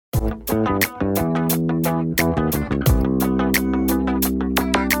Welcome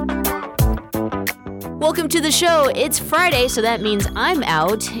to the show. It's Friday, so that means I'm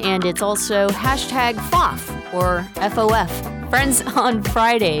out, and it's also hashtag FOF, or FOF, Friends on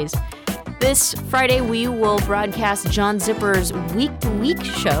Fridays. This Friday, we will broadcast John Zipperer's Week to Week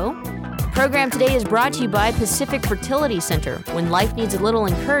show. The program today is brought to you by Pacific Fertility Center. When life needs a little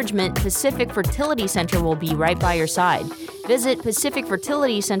encouragement, Pacific Fertility Center will be right by your side. Visit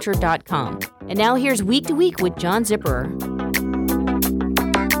pacificfertilitycenter.com. And now here's Week to Week with John Zipperer.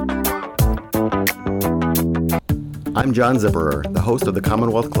 I'm John Zipperer, the host of the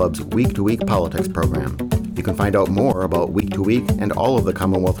Commonwealth Club's Week to Week Politics program. You can find out more about Week to Week and all of the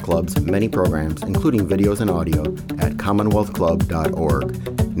Commonwealth Club's many programs, including videos and audio, at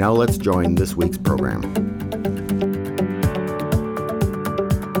commonwealthclub.org. Now let's join this week's program.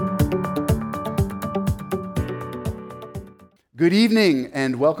 Good evening,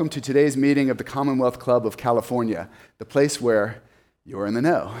 and welcome to today's meeting of the Commonwealth Club of California, the place where you're in the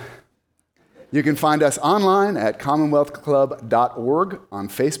know. You can find us online at commonwealthclub.org, on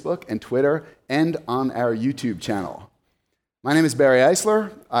Facebook and Twitter, and on our YouTube channel. My name is Barry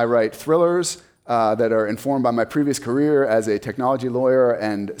Eisler. I write thrillers that are informed by my previous career as a technology lawyer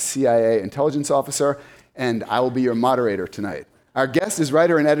and CIA intelligence officer, and I will be your moderator tonight. Our guest is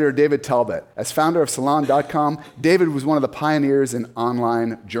writer and editor David Talbot. As founder of Salon.com, David was one of the pioneers in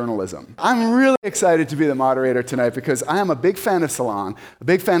online journalism. I'm really excited to be the moderator tonight because I am a big fan of Salon, a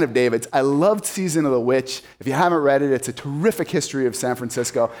big fan of David's. I loved Season of the Witch. If you haven't read it, it's a terrific history of San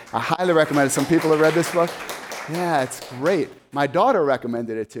Francisco. I highly recommend it. Some people have read this book. Yeah, it's great. My daughter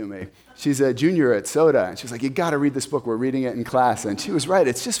recommended it to me. She's a junior at SOTA, and she was like, you got to read this book. We're reading it in class. And she was right.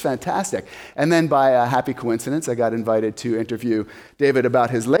 It's just fantastic. And then by a happy coincidence, I got invited to interview David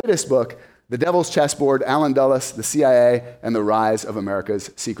about his latest book, The Devil's Chessboard, Allen Dulles, the CIA, and the Rise of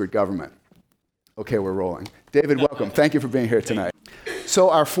America's Secret Government. Okay, we're rolling. David, welcome. Thank you for being here tonight. So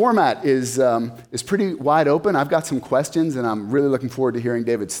our format is pretty wide open. I've got some questions, and I'm really looking forward to hearing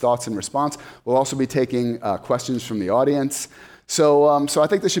David's thoughts and response. We'll also be taking questions from the audience. So I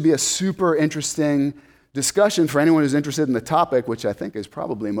think this should be a super interesting discussion for anyone who's interested in the topic, which I think is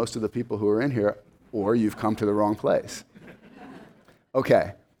probably most of the people who are in here, or you've come to the wrong place.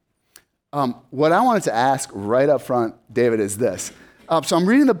 Okay. What I wanted to ask right up front, David, is this. So I'm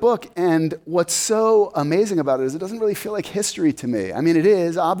reading the book, and what's so amazing about it is it doesn't really feel like history to me. I mean, it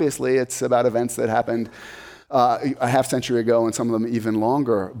is, obviously. It's about events that happened a half century ago, and some of them even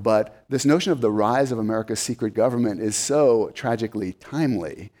longer. But this notion of the rise of America's secret government is so tragically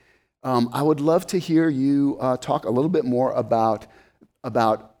timely. I would love to hear you talk a little bit more about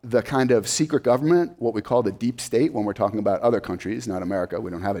the kind of secret government, what we call the deep state, when we're talking about other countries, not America.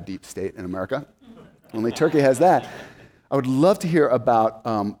 We don't have a deep state in America. Only Turkey has that. I would love to hear about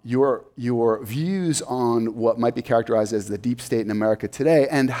your views on what might be characterized as the deep state in America today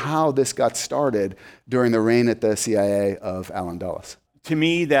and how this got started during the reign at the CIA of Allen Dulles. To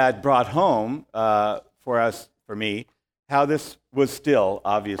me, that brought home for me, how this was still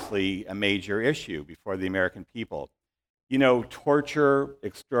obviously a major issue before the American people. You know, torture,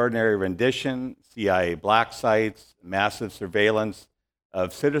 extraordinary rendition, CIA black sites, massive surveillance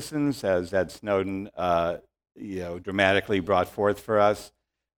of citizens, as Ed Snowden dramatically brought forth for us,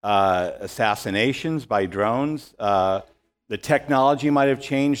 assassinations by drones. The technology might have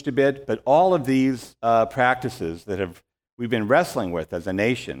changed a bit, but all of these practices that we've been wrestling with as a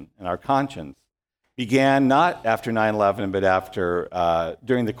nation and our conscience began not after 9/11, but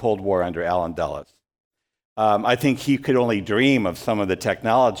during the Cold War under Allen Dulles. I think he could only dream of some of the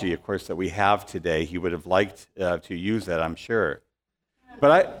technology, of course, that we have today. He would have liked to use that, I'm sure.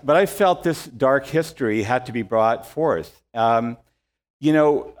 But I felt this dark history had to be brought forth. My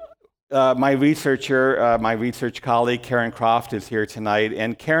research colleague, Karen Croft, is here tonight,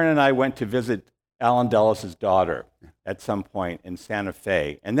 and Karen and I went to visit Allen Dulles' daughter at some point in Santa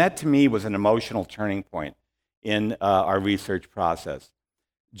Fe, and that to me was an emotional turning point in our research process.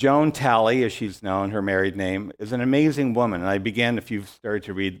 Joan Talley, as she's known, her married name, is an amazing woman, and I began, if you've started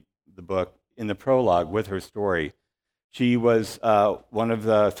to read the book, in the prologue with her story. She was one of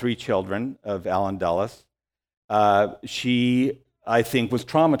the 3 children of Allen Dulles. She, I think, was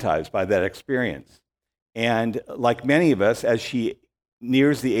traumatized by that experience. And like many of us, as she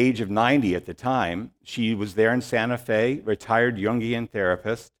nears the age of 90 at the time, she was there in Santa Fe, retired Jungian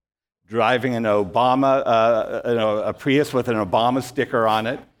therapist, driving an a Prius with an Obama sticker on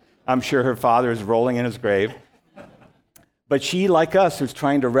it. I'm sure her father is rolling in his grave. But she, like us, was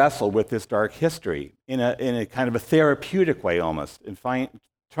trying to wrestle with this dark history in a kind of a therapeutic way almost, and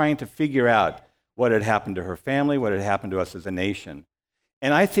trying to figure out what had happened to her family, what had happened to us as a nation.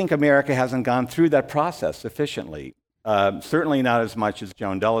 And I think America hasn't gone through that process sufficiently. Certainly not as much as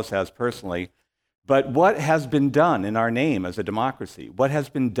Joan Dulles has personally. But what has been done in our name as a democracy? What has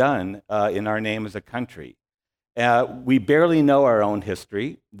been done in our name as a country? We barely know our own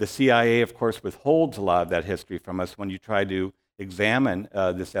history. The CIA, of course, withholds a lot of that history from us when you try to examine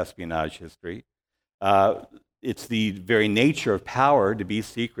this espionage history. It's the very nature of power to be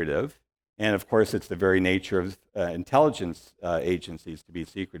secretive. And of course, it's the very nature of intelligence agencies to be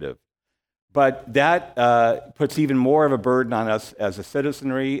secretive. But that puts even more of a burden on us as a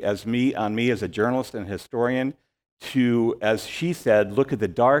citizenry, on me as a journalist and historian, to, as she said, look at the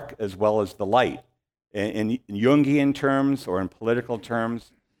dark as well as the light, in Jungian terms or in political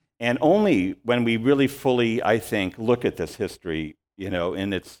terms. And only when we really fully, I think, look at this history,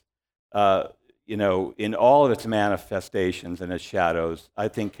 in its, in all of its manifestations and its shadows, I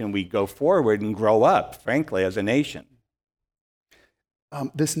think can we go forward and grow up, frankly, as a nation.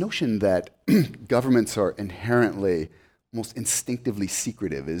 This notion that governments are inherently, almost instinctively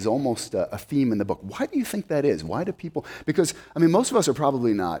secretive is almost a theme in the book. Why do you think that is? Why do people? Because, most of us are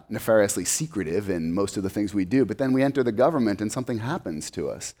probably not nefariously secretive in most of the things we do, but then we enter the government and something happens to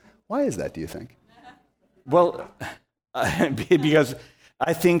us. Why is that, do you think? Well, because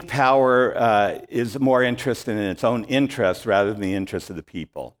I think power is more interested in its own interest rather than the interest of the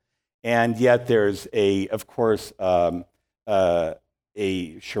people. And yet there's of course,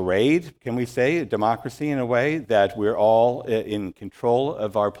 a charade, can we say, a democracy in a way, that we're all in control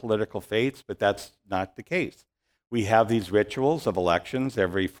of our political fates, but that's not the case. We have these rituals of elections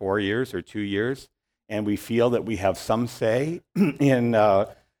every 4 years or 2 years, and we feel that we have some say in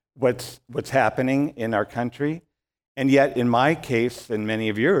what's happening in our country. And yet, in my case, and many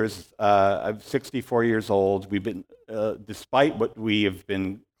of yours, I'm 64 years old. We've been, despite what we have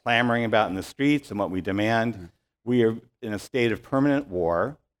been clamoring about in the streets and what we demand, we are in a state of permanent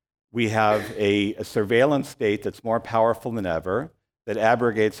war. We have a surveillance state that's more powerful than ever, that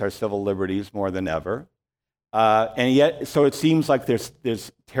abrogates our civil liberties more than ever. And yet, so it seems like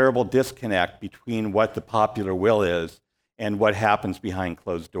there's terrible disconnect between what the popular will is and what happens behind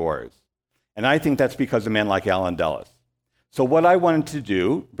closed doors. And I think that's because of men like Allen Dulles. So what I wanted to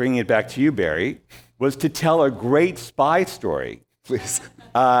do, bringing it back to you, Barry, was to tell a great spy story. Please.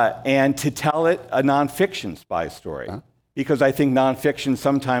 And to tell it a nonfiction spy story. Huh? Because I think nonfiction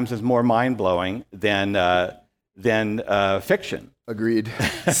sometimes is more mind-blowing than fiction. Agreed.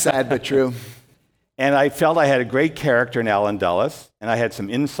 Sad but true. And I felt I had a great character in Allen Dulles, and I had some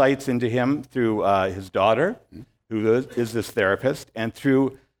insights into him through his daughter, who is this therapist, and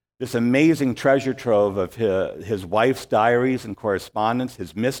through this amazing treasure trove of his wife's diaries and correspondence,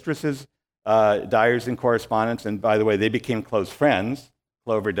 his mistress's diaries and correspondence. And by the way, they became close friends,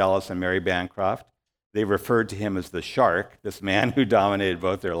 Clover Dulles and Mary Bancroft. They referred to him as the shark, this man who dominated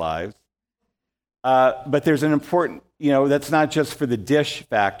both their lives. But there's an important, that's not just for the dish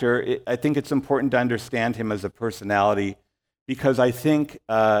factor. I think it's important to understand him as a personality because I think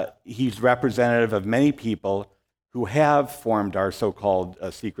he's representative of many people who have formed our so-called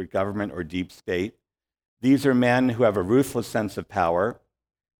secret government or deep state. These are men who have a ruthless sense of power.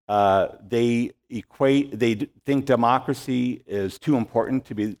 They think democracy is too important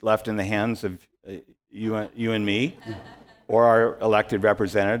to be left in the hands of you and me or our elected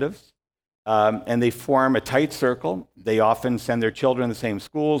representatives. And they form a tight circle. They often send their children to the same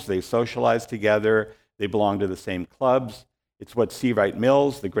schools. They socialize together. They belong to the same clubs. It's what C. Wright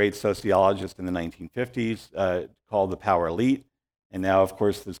Mills, the great sociologist in the 1950s, called the power elite. And now, of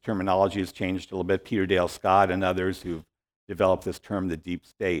course, this terminology has changed a little bit. Peter Dale Scott and others who've developed this term, the deep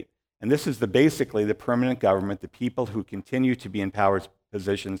state. And this is basically the permanent government, the people who continue to be in power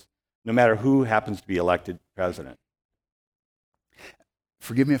positions, no matter who happens to be elected president.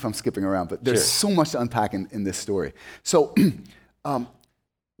 Forgive me if I'm skipping around, but there's so much to unpack in this story. So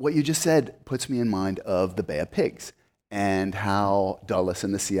what you just said puts me in mind of the Bay of Pigs and how Dulles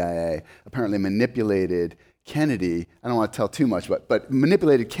and the CIA apparently manipulated Kennedy, I don't want to tell too much, but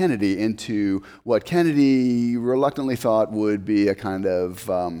manipulated Kennedy into what Kennedy reluctantly thought would be a kind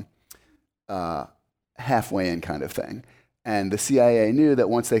of halfway in kind of thing. And the CIA knew that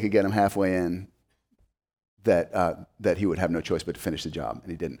once they could get him halfway in, that he would have no choice but to finish the job,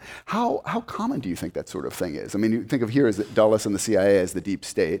 and he didn't. How common do you think that sort of thing is? I mean, you think of here as Dulles and the CIA as the deep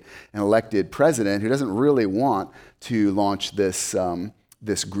state, an elected president who doesn't really want to launch this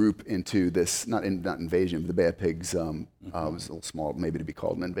this group into this, not invasion, but the Bay of Pigs was a little small maybe to be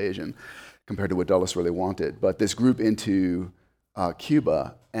called an invasion compared to what Dulles really wanted, but this group into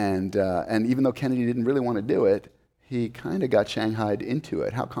Cuba, and even though Kennedy didn't really want to do it, he kind of got shanghaied into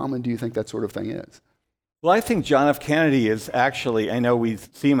it. How common do you think that sort of thing is? Well, I think John F. Kennedy is actually, I know we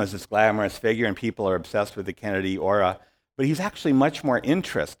see him as this glamorous figure and people are obsessed with the Kennedy aura, but he's actually much more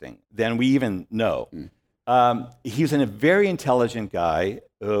interesting than we even know. He's a very intelligent guy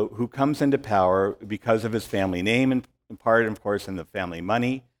who comes into power because of his family name, in part, of course, and the family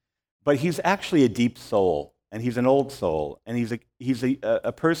money. But he's actually a deep soul, and he's an old soul, and he's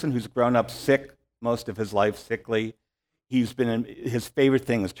a person who's grown up sick most of his life, sickly. His favorite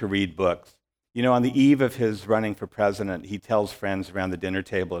thing is to read books. You know, on the eve of his running for president, he tells friends around the dinner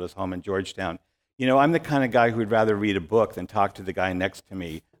table at his home in Georgetown, you know, I'm the kind of guy who would rather read a book than talk to the guy next to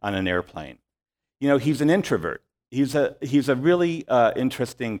me on an airplane. You know, he's an introvert. He's a really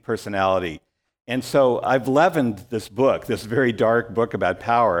interesting personality. And so I've leavened this book, this very dark book about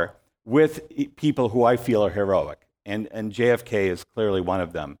power, with people who I feel are heroic. And JFK is clearly one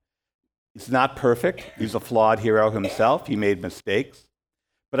of them. He's not perfect. He's a flawed hero himself. He made mistakes.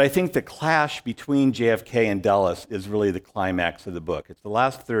 But I think the clash between JFK and Dulles is really the climax of the book. It's the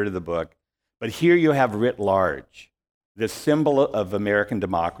last third of the book. But here you have writ large, this symbol of American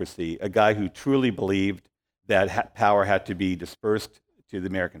democracy, a guy who truly believed that power had to be dispersed to the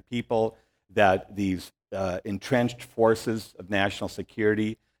American people, that these entrenched forces of national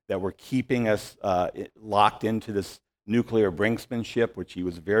security that were keeping us locked into this nuclear brinksmanship, which he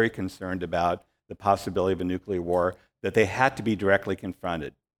was very concerned about, the possibility of a nuclear war, that they had to be directly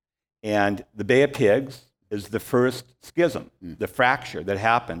confronted. And the Bay of Pigs is the first schism, the fracture that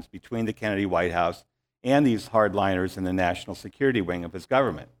happens between the Kennedy White House and these hardliners in the national security wing of his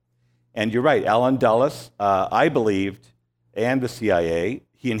government. And you're right, Allen Dulles, I believed, and the CIA,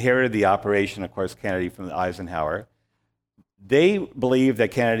 he inherited the operation, of course, Kennedy from Eisenhower. They believed that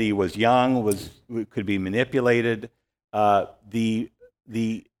Kennedy was young, could be manipulated.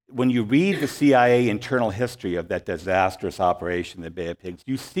 When you read the CIA internal history of that disastrous operation, the Bay of Pigs,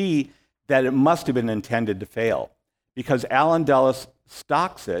 you see that it must have been intended to fail, because Allen Dulles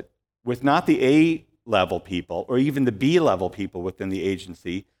stocks it with not the A-level people or even the B-level people within the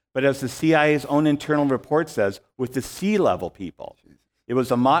agency, but as the CIA's own internal report says, with the C-level people. It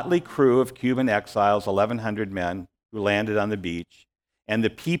was a motley crew of Cuban exiles, 1,100 men who landed on the beach, and the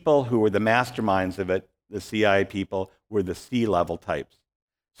people who were the masterminds of it, the CIA people, were the C-level types.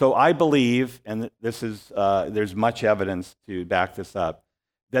 So I believe, and this is there's much evidence to back this up,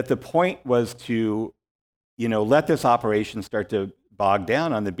 that the point was to, let this operation start to bog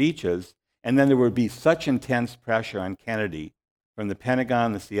down on the beaches, and then there would be such intense pressure on Kennedy from the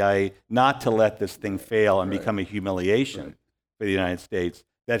Pentagon, the CIA, not to let this thing fail and become a humiliation for the United States,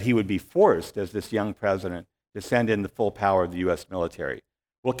 that he would be forced, as this young president, to send in the full power of the U.S. military.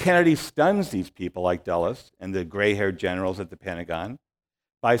 Well, Kennedy stuns these people like Dulles and the gray-haired generals at the Pentagon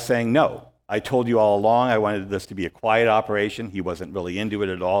by saying, no, I told you all along I wanted this to be a quiet operation. He wasn't really into it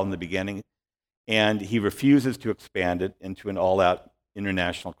at all in the beginning. And he refuses to expand it into an all-out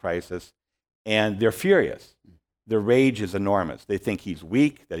international crisis. And they're furious. Their rage is enormous. They think he's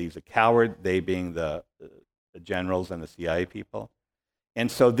weak, that he's a coward, they being the generals and the CIA people.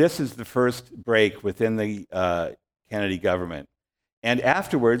 And so this is the first break within the Kennedy government. And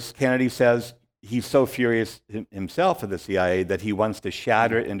afterwards, Kennedy says he's so furious himself at the CIA that he wants to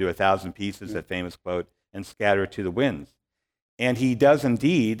shatter it into 1,000 pieces, that famous quote, and scatter it to the winds. And he does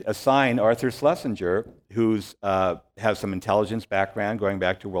indeed assign Arthur Schlesinger, who has some intelligence background going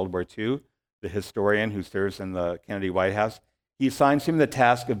back to World War II, the historian who serves in the Kennedy White House. He assigns him the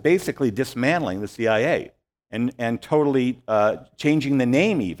task of basically dismantling the CIA and totally changing the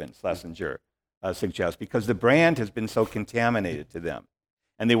name even, Schlesinger suggests, because the brand has been so contaminated to them.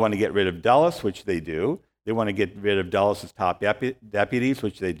 And they want to get rid of Dulles, which they do. They want to get rid of Dulles' top deputies,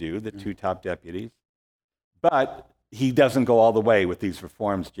 which they do, the two top deputies. But he doesn't go all the way with these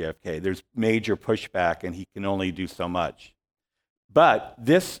reforms, JFK. There's major pushback, and he can only do so much. But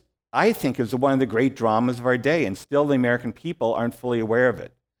this, I think, is one of the great dramas of our day, and still the American people aren't fully aware of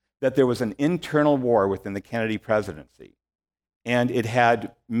it, that there was an internal war within the Kennedy presidency. And it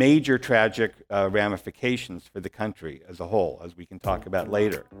had major tragic ramifications for the country as a whole, as we can talk about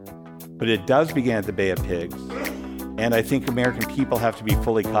later. But it does begin at the Bay of Pigs, and I think American people have to be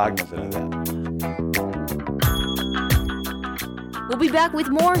fully cognizant of that. We'll be back with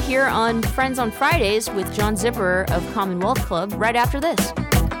more here on Friends on Fridays with John Zipperer of Commonwealth Club right after this.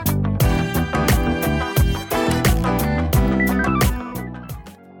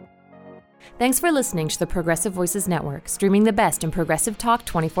 Thanks for listening to the Progressive Voices Network, streaming the best in progressive talk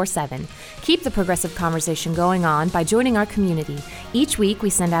 24/7. Keep the progressive conversation going on by joining our community. Each week,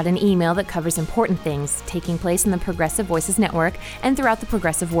 we send out an email that covers important things taking place in the Progressive Voices Network and throughout the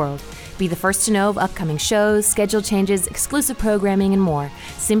progressive world. Be the first to know of upcoming shows, schedule changes, exclusive programming, and more.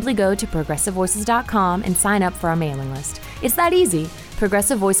 Simply go to progressivevoices.com and sign up for our mailing list. It's that easy.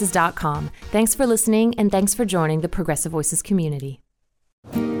 progressivevoices.com. Thanks for listening, and thanks for joining the Progressive Voices community.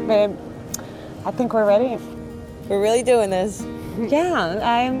 Babe, I think we're ready. We're really doing this. Yeah,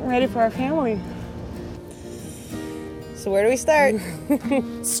 I'm ready for our family. So where do we start?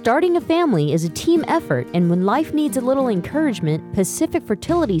 Starting a family is a team effort, and when life needs a little encouragement, Pacific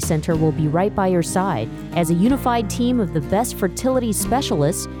Fertility Center will be right by your side. As a unified team of the best fertility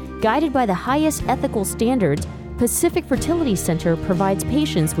specialists, guided by the highest ethical standards, Pacific Fertility Center provides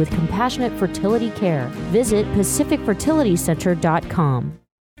patients with compassionate fertility care. Visit pacificfertilitycenter.com.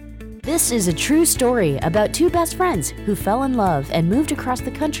 This is a true story about two best friends who fell in love and moved across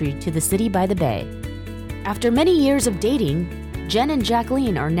the country to the city by the bay. After many years of dating, Jen and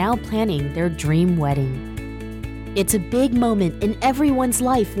Jacqueline are now planning their dream wedding. It's a big moment in everyone's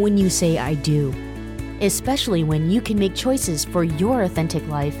life when you say I do, especially when you can make choices for your authentic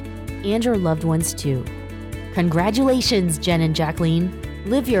life and your loved ones too. Congratulations, Jen and Jacqueline.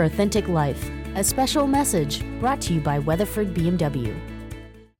 Live your authentic life. A special message brought to you by Weatherford BMW.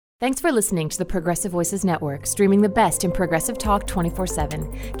 Thanks for listening to the Progressive Voices Network, streaming the best in progressive talk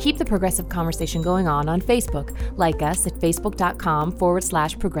 24/7. Keep the progressive conversation going on Facebook. Like us at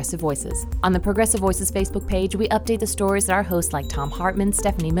facebook.com/progressive voices. On the Progressive Voices Facebook page, we update the stories that our hosts like Tom Hartman,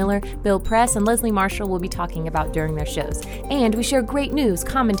 Stephanie Miller, Bill Press, and Leslie Marshall will be talking about during their shows. And we share great news,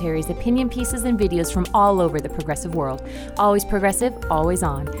 commentaries, opinion pieces, and videos from all over the progressive world. Always progressive, always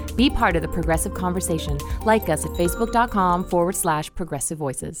on. Be part of the progressive conversation. Like us at facebook.com/progressive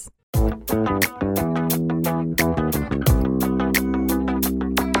voices.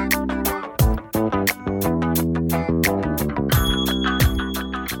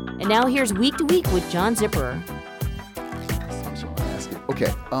 And now here's Week to Week with John Zipperer.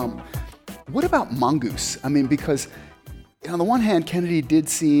 Okay, what about Mongoose? I mean, because on the one hand, Kennedy did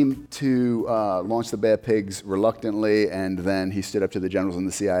seem to launch the Bay of Pigs reluctantly, and then he stood up to the generals in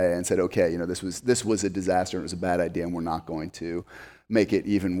the CIA and said, okay, this was a disaster, it was a bad idea, and we're not going to make it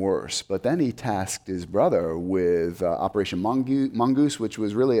even worse. But then he tasked his brother with Operation Mongoose, which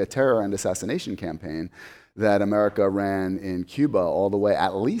was really a terror and assassination campaign that America ran in Cuba all the way,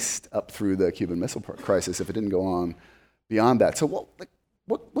 at least up through the Cuban Missile Crisis, if it didn't go on beyond that. So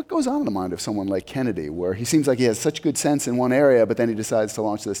what goes on in the mind of someone like Kennedy, where he seems like he has such good sense in one area, but then he decides to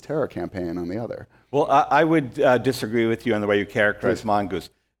launch this terror campaign on the other? Well, I would disagree with you on the way you characterize Mongoose.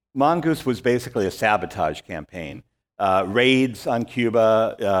 Mongoose was basically a sabotage campaign. Raids on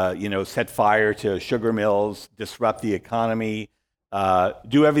Cuba, set fire to sugar mills, disrupt the economy,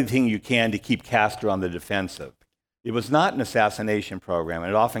 do everything you can to keep Castro on the defensive. It was not an assassination program, and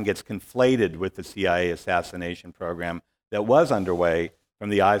it often gets conflated with the CIA assassination program that was underway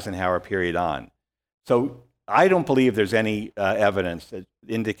from the Eisenhower period on. So I don't believe there's any evidence that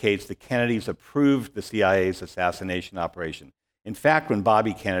indicates that Kennedy's approved the CIA's assassination operation. In fact, when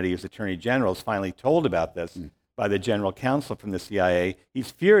Bobby Kennedy, as Attorney General, is finally told about this by the General Counsel from the CIA,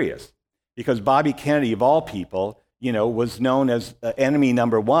 he's furious because Bobby Kennedy, of all people, was known as enemy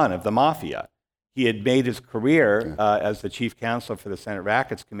number one of the mafia. He had made his career as the chief counsel for the Senate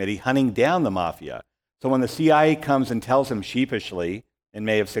Rackets Committee, hunting down the mafia. So when the CIA comes and tells him sheepishly in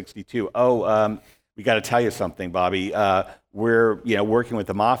May of '62, we got to tell you something, Bobby. We're working with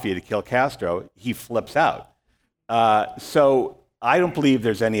the mafia to kill Castro, he flips out. So I don't believe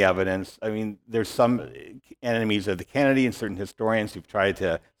there's any evidence. I mean, there's some enemies of the Kennedy and certain historians who've tried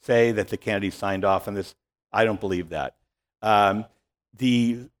to say that the Kennedys signed off on this. I don't believe that.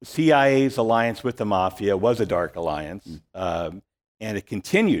 The CIA's alliance with the mafia was a dark alliance, and it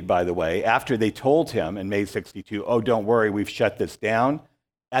continued, by the way, after they told him in May '62, oh, don't worry, we've shut this down.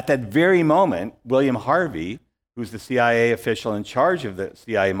 At that very moment, William Harvey, who's the CIA official in charge of the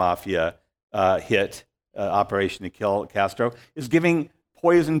CIA mafia operation to kill Castro, is giving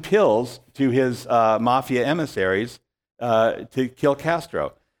poison pills to his mafia emissaries to kill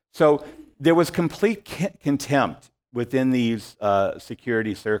Castro. So there was complete contempt within these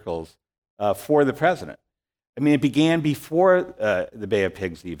security circles for the president. I mean, it began before the Bay of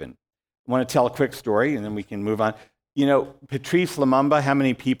Pigs even. I want to tell a quick story, and then we can move on. Patrice Lumumba, how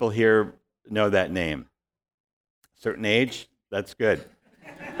many people here know that name? Certain age? That's good.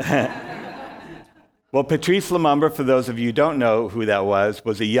 Well, Patrice Lumumba, for those of you who don't know who that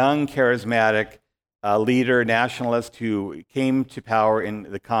was a young, charismatic leader, nationalist, who came to power in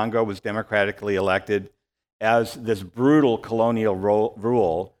the Congo, was democratically elected as this brutal colonial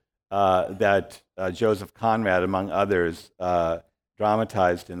rule that Joseph Conrad, among others,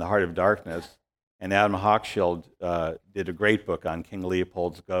 dramatized in The Heart of Darkness. And Adam Hochschild did a great book on King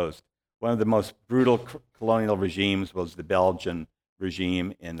Leopold's Ghost. One of the most brutal colonial regimes was the Belgian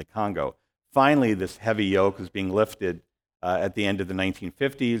regime in the Congo. Finally, this heavy yoke is being lifted at the end of the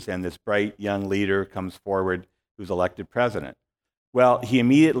 1950s, and this bright young leader comes forward who's elected president. Well, he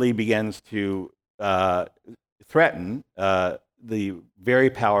immediately begins to threaten the very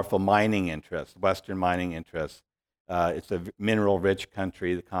powerful mining interests, Western mining interests. It's a mineral-rich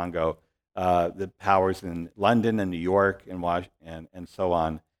country, the Congo. The powers in London and New York and so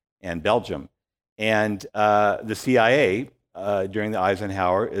on, and Belgium. And the CIA, during the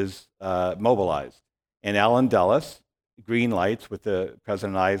Eisenhower, is mobilized. And Allen Dulles greenlights, with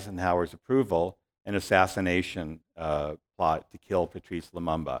President Eisenhower's approval, an assassination plot to kill Patrice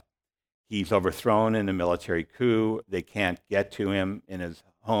Lumumba. He's overthrown in a military coup. They can't get to him in his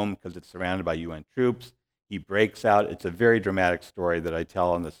home because it's surrounded by UN troops. He breaks out. It's a very dramatic story that I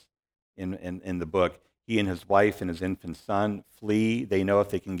tell in the book. He and his wife and his infant son flee. They know if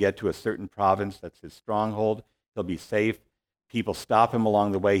they can get to a certain province that's his stronghold, he'll be safe. People stop him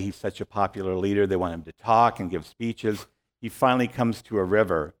along the way. He's such a popular leader. They want him to talk and give speeches. He finally comes to a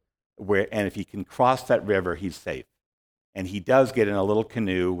river and if he can cross that river, he's safe. And he does get in a little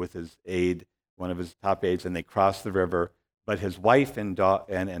canoe with his aide, one of his top aides, and they cross the river. But his wife and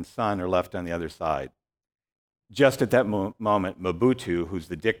son are left on the other side. Just at that moment, Mobutu, who's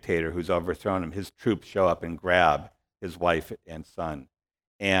the dictator who's overthrown him, his troops show up and grab his wife and son.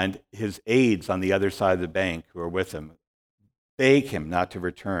 And his aides on the other side of the bank who are with him beg him not to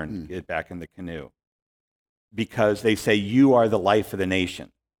return, get back in the canoe. Because they say, you are the life of the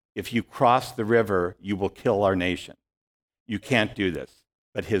nation. If you cross the river, you will kill our nation. You can't do this.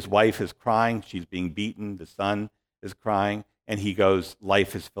 But his wife is crying. She's being beaten. The son is crying. And he goes,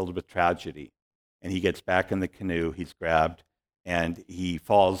 life is filled with tragedy. And he gets back in the canoe, he's grabbed, and he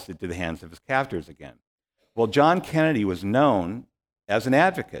falls into the hands of his captors again. Well, John Kennedy was known as an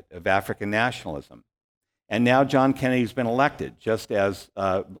advocate of African nationalism. And now John Kennedy's been elected, just as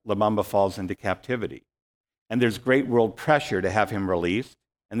Lumumba falls into captivity. And there's great world pressure to have him released.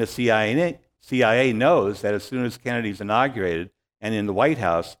 And the CIA knows that as soon as Kennedy's inaugurated and in the White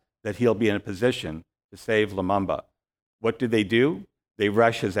House, that he'll be in a position to save Lumumba. What do? They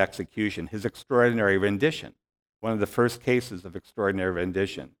rush his execution, his extraordinary rendition, one of the first cases of extraordinary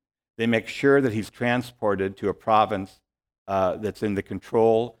rendition. They make sure that he's transported to a province that's in the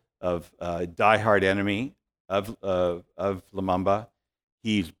control of a diehard enemy of Lumumba.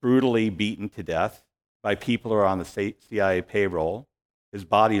 He's brutally beaten to death by people who are on the CIA payroll. His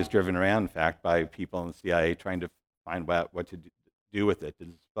body is driven around, in fact, by people in the CIA trying to find out what to do with it, to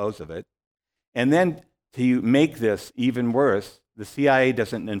dispose of it. And then to make this even worse, the CIA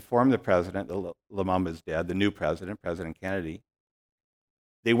doesn't inform the president that Lumumba's dead, the new president, President Kennedy.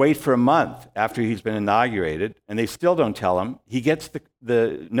 They wait for a month after he's been inaugurated, and they still don't tell him. He gets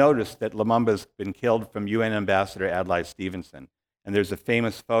the notice that Lumumba's been killed from UN Ambassador Adlai Stevenson. And there's a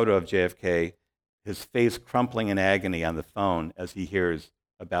famous photo of JFK, his face crumpling in agony on the phone as he hears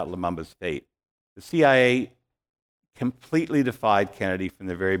about Lumumba's fate. The CIA completely defied Kennedy from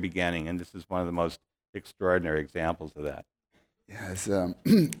the very beginning, and this is one of the most extraordinary examples of that. Yes,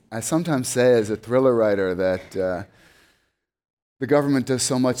 I sometimes say as a thriller writer that the government does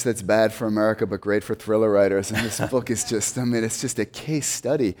so much that's bad for America but great for thriller writers, and this book is just, it's just a case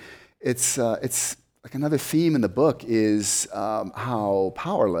study. It's like another theme in the book is how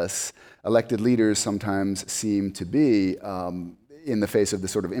powerless elected leaders sometimes seem to be in the face of the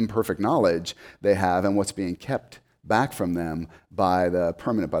sort of imperfect knowledge they have and what's being kept back from them by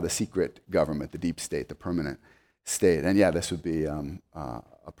the secret government, the deep state, the permanent state. And yeah, this would be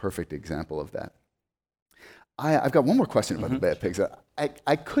a perfect example of that. I've got one more question about the Bay of Pigs.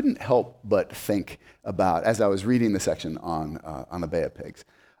 I couldn't help but think about, as I was reading the section on the Bay of Pigs,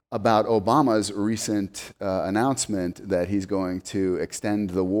 about Obama's recent announcement that he's going to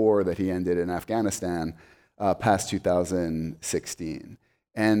extend the war that he ended in Afghanistan past 2016.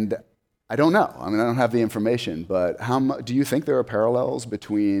 And I don't know. I don't have the information, but do you think there are parallels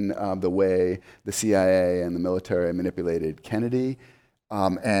between the way the CIA and the military manipulated Kennedy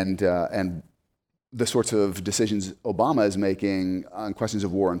and the sorts of decisions Obama is making on questions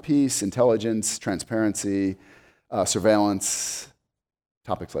of war and peace, intelligence, transparency, surveillance,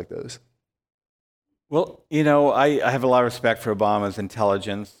 topics like those? Well, I have a lot of respect for Obama's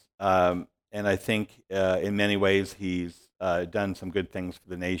intelligence, and I think in many ways he's done some good things for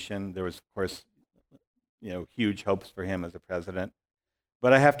the nation. There was, of course, huge hopes for him as a president.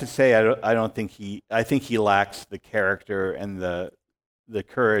 But I have to say, I think he lacks the character and the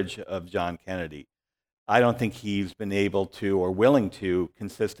courage of John Kennedy. I don't think he's been able to or willing to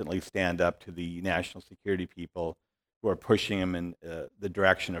consistently stand up to the national security people who are pushing him in the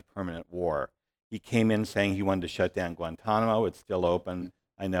direction of permanent war. He came in saying he wanted to shut down Guantanamo. It's still open.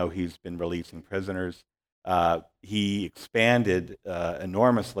 I know he's been releasing prisoners. He expanded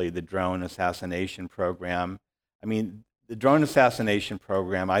enormously the drone assassination program. I mean, the drone assassination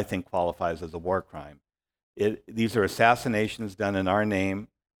program, I think, qualifies as a war crime. These are assassinations done in our name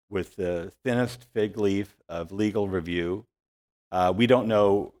with the thinnest fig leaf of legal review. We don't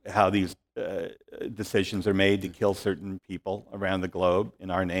know how these decisions are made to kill certain people around the globe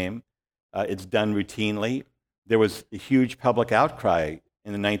in our name. It's done routinely. There was a huge public outcry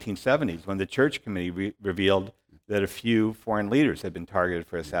in the 1970s when the Church Committee revealed that a few foreign leaders had been targeted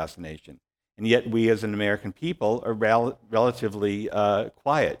for assassination. And yet we as an American people are relatively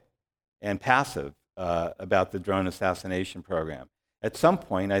quiet and passive about the drone assassination program. At some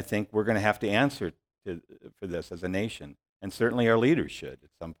point, I think we're going to have to answer for this as a nation, and certainly our leaders should at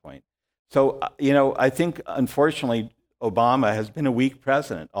some point. So, I think, unfortunately, Obama has been a weak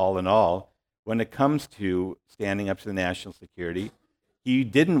president, all in all, when it comes to standing up to the national security. He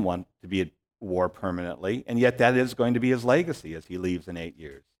didn't want to be at war permanently, and yet that is going to be his legacy as he leaves in 8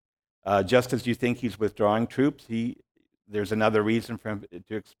 years. Just as you think he's withdrawing troops, there's another reason for him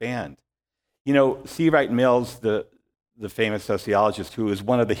to expand. C. Wright Mills, the famous sociologist, who is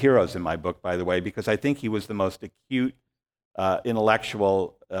one of the heroes in my book, by the way, because I think he was the most acute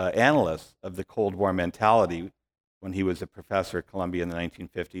intellectual analyst of the Cold War mentality when he was a professor at Columbia in the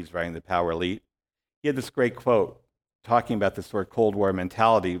 1950s, writing The Power Elite. He had this great quote talking about this sort of Cold War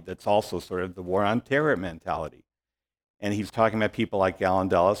mentality that's also sort of the war on terror mentality. And he's talking about people like Alan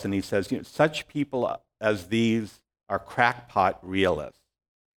Dulles, and he says, such people as these are crackpot realists.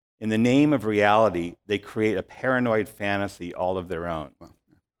 In the name of reality, they create a paranoid fantasy all of their own.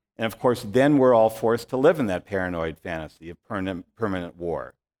 And of course, then we're all forced to live in that paranoid fantasy of permanent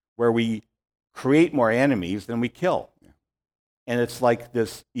war, where we create more enemies than we kill. And it's like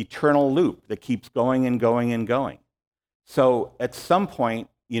this eternal loop that keeps going and going and going. So at some point,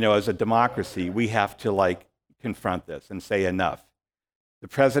 as a democracy, we have to confront this and say enough. The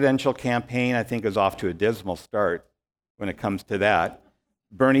presidential campaign, I think, is off to a dismal start when it comes to that.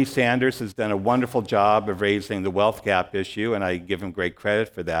 Bernie Sanders has done a wonderful job of raising the wealth gap issue, and I give him great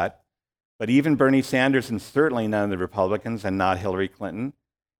credit for that. But even Bernie Sanders, and certainly none of the Republicans, and not Hillary Clinton,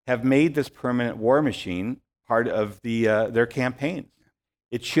 have made this permanent war machine part of their campaigns.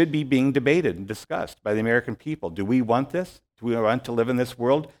 It should be being debated and discussed by the American people. Do we want this? Do we want to live in this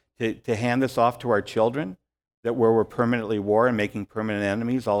world, to hand this off to our children, where we're permanently war and making permanent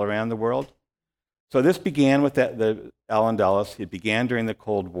enemies all around the world? So this began with the Alan Dulles. It began during the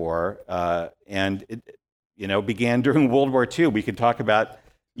Cold War, and it began during World War II. We could talk about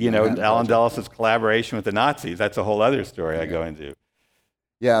Alan Dulles' collaboration with the Nazis. That's a whole other story I go into.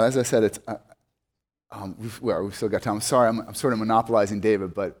 Yeah, as I said, it's we've still got time. I'm sorry, I'm sort of monopolizing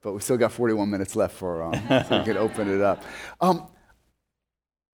David, but we've still got 41 minutes left so we can open it up.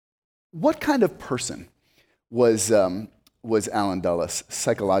 What kind of person was Alan Dulles,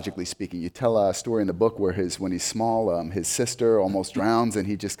 psychologically speaking? You tell a story in the book where when he's small, his sister almost drowns, and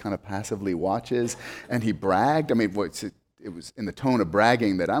he just kind of passively watches, and he bragged. I mean, it was in the tone of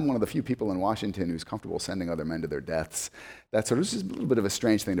bragging that I'm one of the few people in Washington who's comfortable sending other men to their deaths. That sort of, this is a little bit of a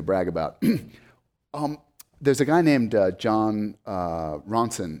strange thing to brag about. There's a guy named John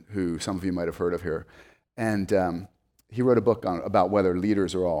Ronson, who some of you might have heard of here, and he wrote a book about whether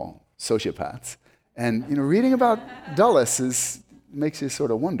leaders are all sociopaths. And reading about Dulles makes you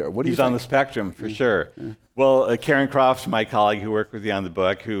sort of wonder. What do you think? He's on the spectrum, for sure. Yeah. Well, Karen Croft, my colleague who worked with you on the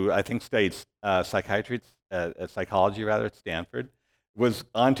book, who I think studied psychology at Stanford, was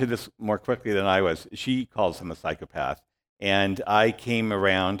onto this more quickly than I was. She calls him a psychopath. And I came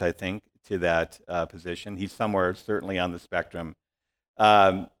around, I think, to that position. He's somewhere certainly on the spectrum.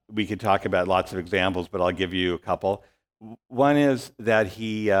 We could talk about lots of examples, but I'll give you a couple. One is that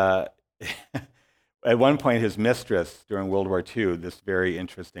he... At one point, his mistress during World War II, this very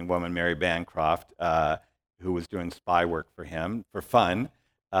interesting woman, Mary Bancroft, who was doing spy work for him for fun,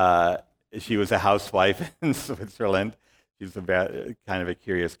 she was a housewife in Switzerland. She's kind of a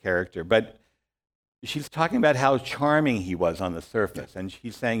curious character. But she's talking about how charming he was on the surface. And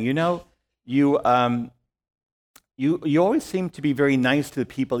she's saying, you always seem to be very nice to the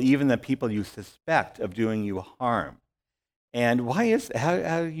people, even the people you suspect of doing you harm. And how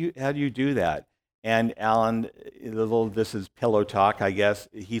do you do that? And Alan, this is pillow talk, I guess,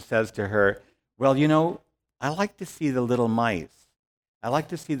 he says to her, well, I like to see the little mice. I like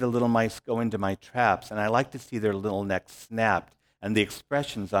to see the little mice go into my traps, and I like to see their little necks snapped and the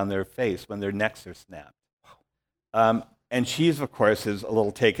expressions on their face when their necks are snapped. And she's, of course, is a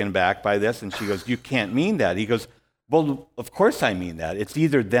little taken back by this, and she goes, you can't mean that. He goes, well, of course I mean that. It's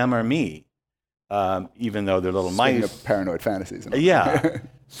either them or me, even though they're little Speaking mice. of paranoid fantasies. Yeah.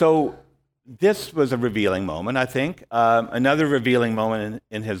 So this was a revealing moment, I think. Another revealing moment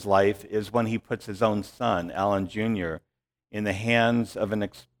in his life is when he puts his own son, Alan Jr., in the hands of an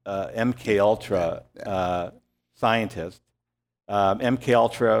MK Ultra scientist. MK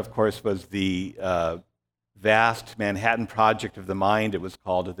Ultra, of course, was the vast Manhattan Project of the Mind, it was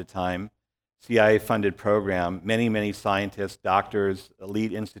called at the time. CIA-funded program. Many, many scientists, doctors,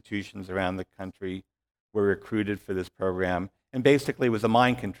 elite institutions around the country were recruited for this program. And basically, it was a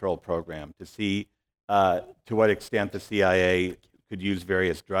mind control program to see to what extent the CIA could use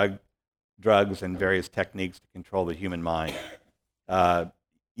various drugs and various techniques to control the human mind,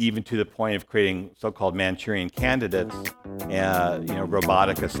 even to the point of creating so-called Manchurian candidates,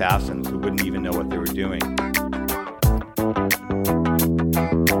 robotic assassins who wouldn't even know what they were doing.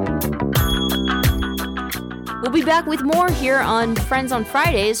 We'll be back with more here on Friends on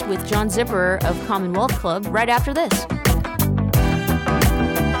Fridays with John Zipperer of Commonwealth Club right after this.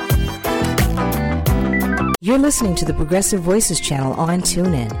 You're listening to the Progressive Voices channel on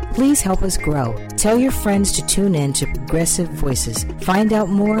TuneIn. Please help us grow. Tell your friends to tune in to Progressive Voices. Find out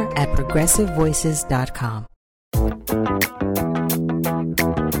more at progressivevoices.com.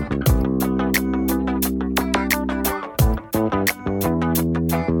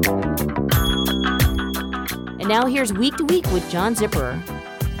 And now here's Week to Week with John Zipperer.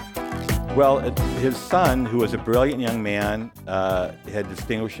 Well, his son, who was a brilliant young man, had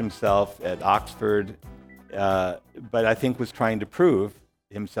distinguished himself at Oxford, but I think was trying to prove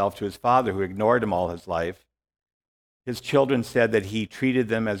himself to his father, who ignored him all his life. His children said that he treated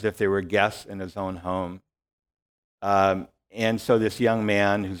them as if they were guests in his own home. And so this young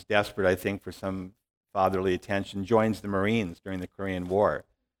man, who's desperate, I think, for some fatherly attention, joins the Marines during the Korean War.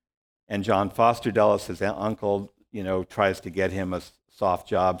 And John Foster Dulles, his uncle, tries to get him a soft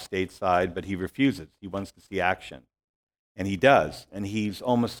job stateside, but he refuses. He wants to see action. And he does. And he's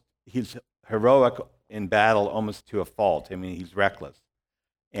heroic in battle almost to a fault. I mean, he's reckless.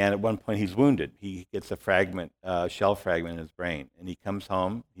 And at one point, he's wounded. He gets a shell fragment in his brain. And he comes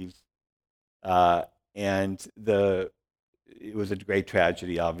home. It was a great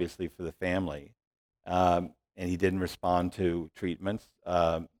tragedy, obviously, for the family. And he didn't respond to treatments.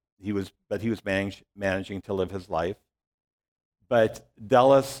 He was managing to live his life. But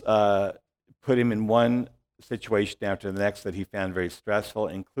Dulles put him in one situation after the next that he found very stressful,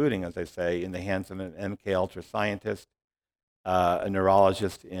 including, as I say, in the hands of an MK Ultra scientist, a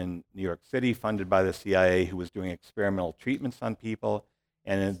neurologist in New York City funded by the CIA who was doing experimental treatments on people.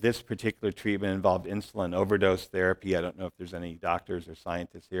 And in this particular treatment involved insulin overdose therapy. I don't know if there's any doctors or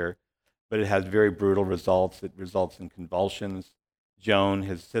scientists here, but it has very brutal results. It results in convulsions. Joan,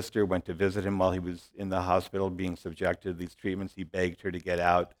 his sister, went to visit him while he was in the hospital being subjected to these treatments. He begged her to get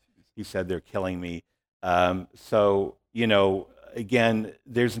out. He said, "They're killing me." Again,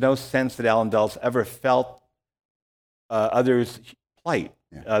 there's no sense that Alan Dulles ever felt others' plight,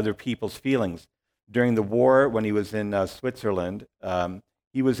 other people's feelings. During the war, when he was in Switzerland,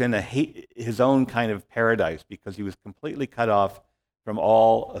 he was in his own kind of paradise because he was completely cut off from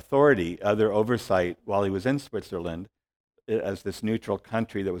all authority, other oversight while he was in Switzerland. As this neutral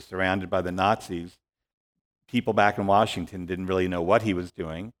country that was surrounded by the Nazis, people back in Washington didn't really know what he was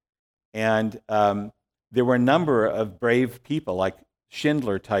doing. And there were a number of brave people, like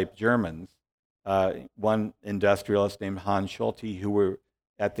Schindler-type Germans, one industrialist named Hans Schulte, who were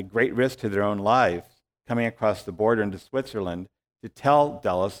at the great risk to their own lives, coming across the border into Switzerland to tell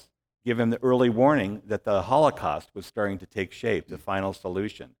Dulles, give him the early warning that the Holocaust was starting to take shape, the final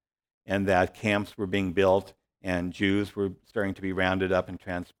solution, and that camps were being built and Jews were starting to be rounded up and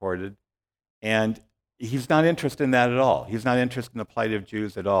transported. And he's not interested in that at all. He's not interested in the plight of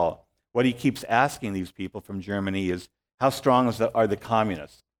Jews at all. What he keeps asking these people from Germany is, how strong are the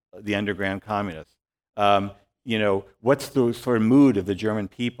communists, the underground communists? What's the sort of mood of the German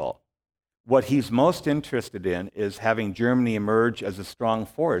people? What he's most interested in is having Germany emerge as a strong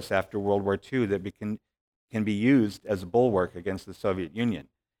force after World War II that can be used as a bulwark against the Soviet Union.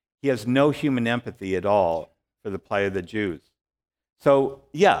 He has no human empathy at all for the plight of the Jews. So,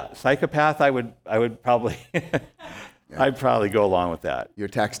 psychopath, I would probably, I'd probably go along with that. Your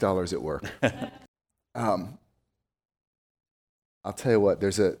tax dollars at work. I'll tell you what,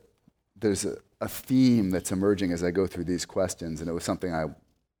 there's a theme that's emerging as I go through these questions, and it was something I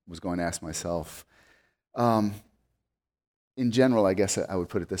was going to ask myself In general, I guess I would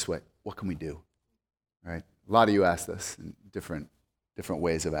put it this way: what can we do? Right? A lot of you asked this in different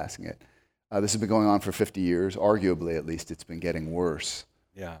ways of asking it. This has been going on for 50 years. Arguably, at least, it's been getting worse.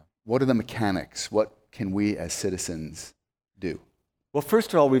 Yeah. What are the mechanics? What can we as citizens do? Well,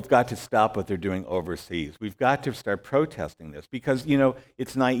 first of all, we've got to stop what they're doing overseas. We've got to start protesting this because,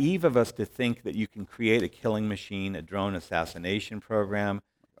 it's naive of us to think that you can create a killing machine, a drone assassination program,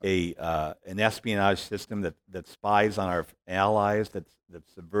 an espionage system that spies on our allies, that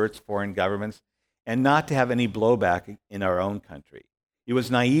subverts foreign governments, and not to have any blowback in our own country. It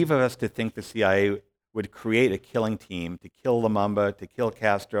was naive of us to think the CIA would create a killing team to kill Lumumba, to kill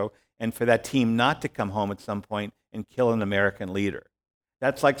Castro, and for that team not to come home at some point and kill an American leader.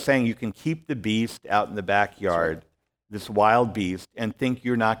 That's like saying you can keep the beast out in the backyard, this wild beast, and think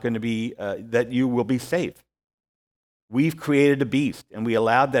you're not going to be, that you will be safe. We've created a beast, and we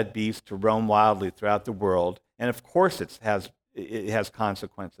allowed that beast to roam wildly throughout the world, and of course it has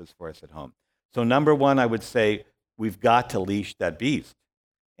consequences for us at home. So number one, I would say we've got to leash that beast,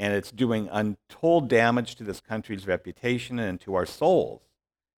 and it's doing untold damage to this country's reputation and to our souls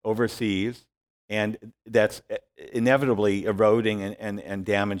overseas, and that's inevitably eroding and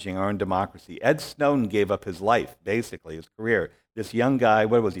damaging our own democracy. Ed Snowden gave up his life, basically, his career. This young guy,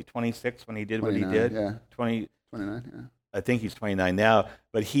 what was he, 26 when he did what he did? Yeah. 29, yeah. I think he's 29 now.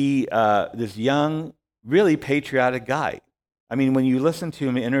 But he, this young, really patriotic guy. I mean, when you listen to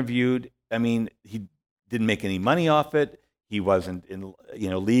him interviewed, I mean, he didn't make any money off it. He wasn't in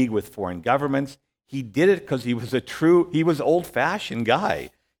league with foreign governments. He did it because he was old-fashioned guy.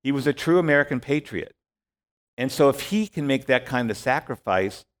 He was a true American patriot. And so if he can make that kind of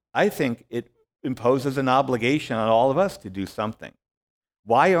sacrifice, I think it imposes an obligation on all of us to do something.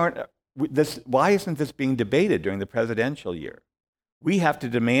 Why isn't this being debated during the presidential year? We have to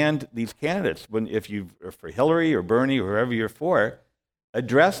demand these candidates, if you're for Hillary or Bernie or whoever you're for,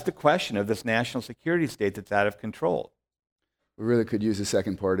 address the question of this national security state that's out of control. We really could use a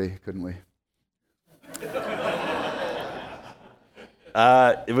second party, couldn't we?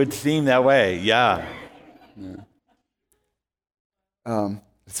 It would seem that way, yeah.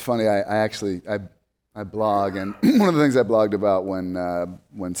 It's funny. I blog, and one of the things I blogged about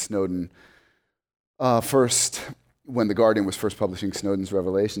when Snowden when The Guardian was first publishing Snowden's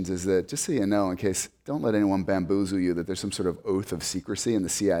revelations, is that, just so you know, don't let anyone bamboozle you that there's some sort of oath of secrecy in the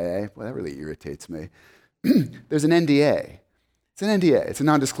CIA. Well, that really irritates me. There's an NDA. It's an NDA. It's a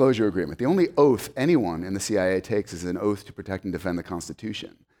non-disclosure agreement. The only oath anyone in the CIA takes is an oath to protect and defend the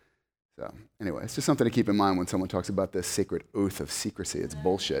Constitution. So anyway, it's just something to keep in mind when someone talks about this sacred oath of secrecy. It's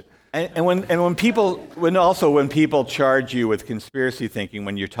bullshit. And when people charge you with conspiracy thinking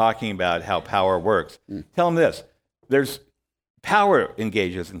when you're talking about how power works, tell them this: there's power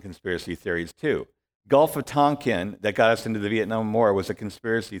engages in conspiracy theories too. Gulf of Tonkin that got us into the Vietnam War was a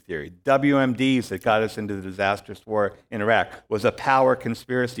conspiracy theory. WMDs that got us into the disastrous war in Iraq was a power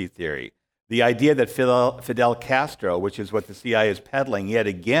conspiracy theory. The idea that Fidel Castro, which is what the CIA is peddling yet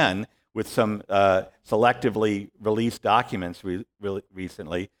again with some selectively released documents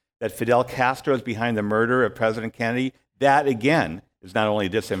recently, that Fidel Castro is behind the murder of President Kennedy, that again is not only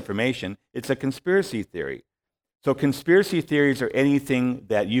disinformation, it's a conspiracy theory. So conspiracy theories are anything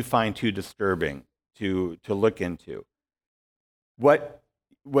that you find too disturbing to look into. What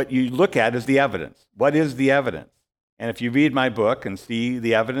you look at is the evidence. What is the evidence? And if you read my book and see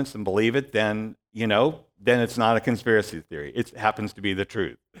the evidence and believe it, then it's not a conspiracy theory. It happens to be the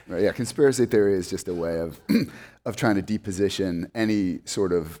truth. Right, yeah, conspiracy theory is just a way of trying to deposition any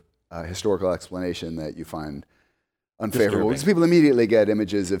sort of historical explanation that you find unfavorable. Because people immediately get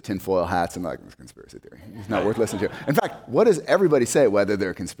images of tinfoil hats and it's conspiracy theory. It's not worth listening to. In fact, what does everybody say, whether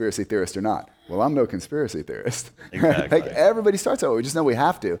they're a conspiracy theorist or not? Well, I'm no conspiracy theorist. Exactly. Everybody starts that way. We just know we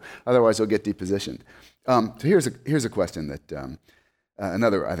have to. Otherwise, we'll get depositioned. So here's a question that,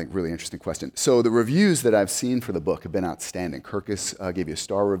 another, I think, really interesting question. So the reviews that I've seen for the book have been outstanding. Kirkus gave you a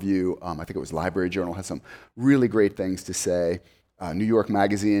star review. I think it was Library Journal has some really great things to say. New York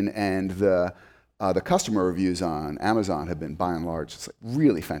Magazine and the customer reviews on Amazon have been, by and large, it's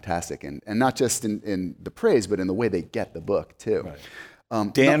really fantastic, and not just in the praise, but in the way they get the book, too.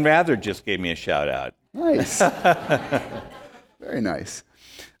 Right. Dan Rather just gave me a shout-out. Nice. Very nice.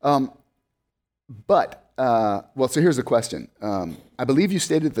 So here's the question. I believe you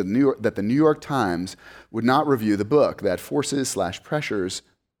stated that the New York Times would not review the book, that forces/pressures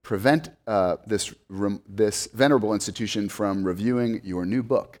prevent this venerable institution from reviewing your new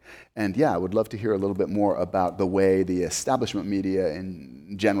book. And yeah, I would love to hear a little bit more about the way the establishment media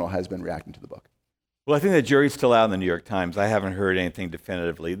in general has been reacting to the book. Well, I think the jury's still out in the New York Times. I haven't heard anything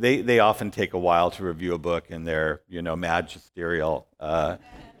definitively. They often take a while to review a book, and they're magisterial.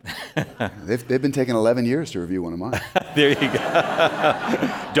 They've been taking 11 years to review one of mine. There you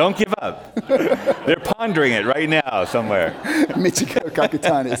go. Don't give up. They're pondering it right now somewhere. Michiko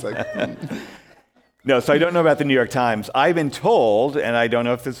Kakutani is like. No, so I don't know about the New York Times. I've been told, and I don't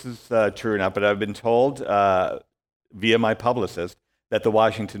know if this is true or not, but I've been told via my publicist that the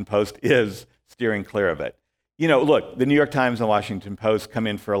Washington Post is steering clear of it. Look, the New York Times and the Washington Post come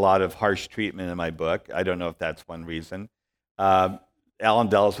in for a lot of harsh treatment in my book. I don't know if that's one reason. Alan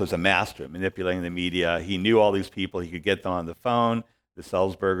Dulles was a master at manipulating the media. He knew all these people. He could get them on the phone. The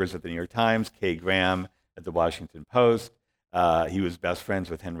Sulzbergers at the New York Times, Kay Graham at the Washington Post. He was best friends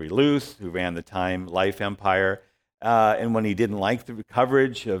with Henry Luce, who ran the Time Life empire. And when he didn't like the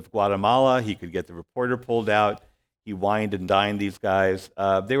coverage of Guatemala, he could get the reporter pulled out. He wined and dined these guys.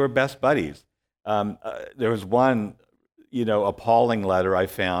 They were best buddies. There was one, appalling letter I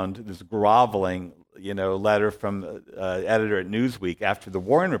found, this groveling, letter from editor at Newsweek after the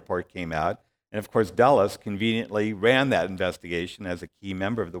Warren report came out. And of course, Dulles conveniently ran that investigation as a key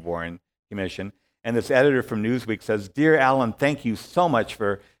member of the Warren Commission. And this editor from Newsweek says, "Dear Alan, thank you so much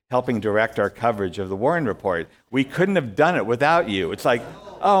for helping direct our coverage of the Warren report. We couldn't have done it without you." It's like,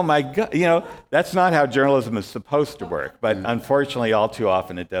 oh my God, that's not how journalism is supposed to work. But unfortunately, all too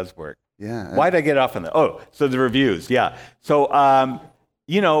often it does work. Yeah. Why'd I get off on that? Oh, so the reviews, yeah. So,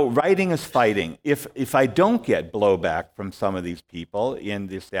 writing is fighting. If I don't get blowback from some of these people in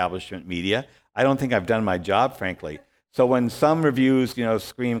the establishment media, I don't think I've done my job, frankly. So when some reviews,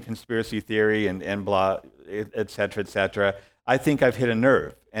 scream conspiracy theory and blah, et cetera, I think I've hit a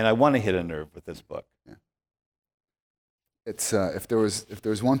nerve, and I want to hit a nerve with this book. Yeah. It's if there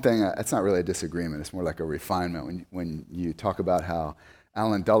was one thing, it's not really a disagreement. It's more like a refinement when you talk about how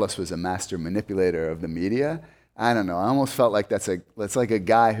Alan Dulles was a master manipulator of the media. I don't know. I almost felt like that's like a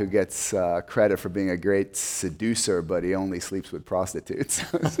guy who gets credit for being a great seducer, but he only sleeps with prostitutes.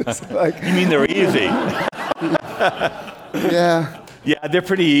 Like, you mean they're easy? Yeah. Yeah, they're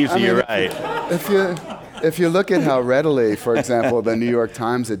pretty easy. You're right. If you look at how readily, for example, the New York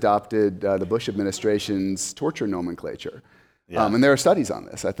Times adopted the Bush administration's torture nomenclature, and there are studies on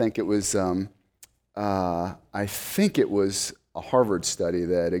this. I think it was a Harvard study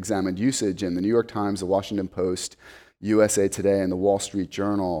that examined usage in the New York Times, the Washington Post, USA Today, and the Wall Street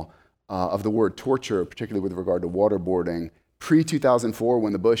Journal of the word torture, particularly with regard to waterboarding, pre-2004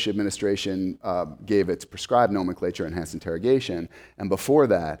 when the Bush administration gave its prescribed nomenclature, enhanced interrogation, and before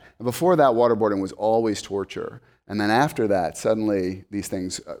that, waterboarding was always torture. And then after that, suddenly these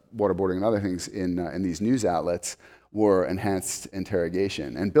things, waterboarding and other things in these news outlets, were enhanced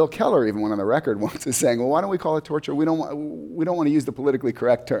interrogation. And Bill Keller even went on the record once as saying, well, why don't we call it torture? We don't want to use the politically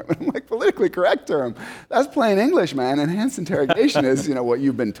correct term. And I'm like, politically correct term? That's plain English, man. Enhanced interrogation is, what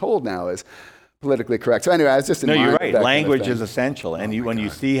you've been told now is politically correct. So anyway, I was just in mind. No, you're right. Language kind of is essential. And when you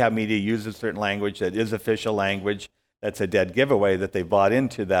see how media uses certain language that is official language, that's a dead giveaway that they bought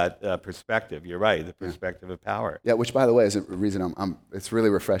into that perspective. You're right, the perspective of power. Yeah, which, by the way, is a reason it's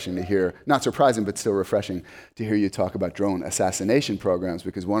really refreshing to hear, not surprising, but still refreshing to hear you talk about drone assassination programs,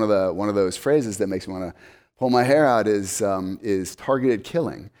 because one of those phrases that makes me want to pull my hair out is targeted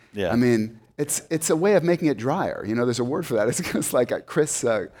killing. Yeah. I mean, it's a way of making it drier. There's a word for that. It's like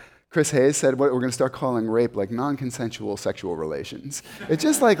Chris Hayes said, what we're going to start calling rape like non-consensual sexual relations. It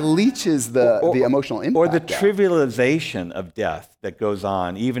just like leaches the emotional impact. Or the trivialization of death that goes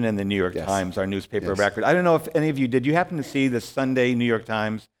on, even in the New York Times, our newspaper record. I don't know if any of you did. You happen to see the Sunday New York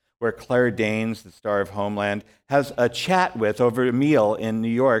Times where Claire Danes, the star of Homeland, has a chat over a meal in New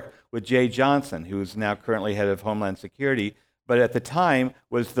York with Jay Johnson, who's now currently head of Homeland Security, but at the time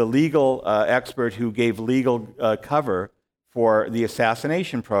was the legal expert who gave legal cover for the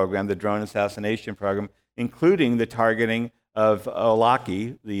assassination program, the drone assassination program, including the targeting of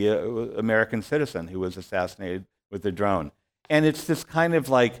Olaki, the American citizen who was assassinated with the drone. And it's this kind of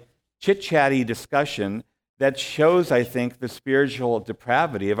like chit-chatty discussion that shows, I think, the spiritual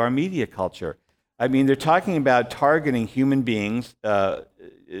depravity of our media culture. I mean, they're talking about targeting human beings,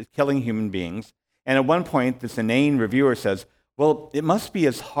 killing human beings. And at one point, this inane reviewer says, well, it must be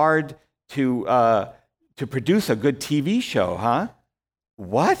as hard to produce a good TV show, huh?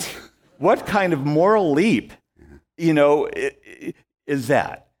 What? What kind of moral leap, is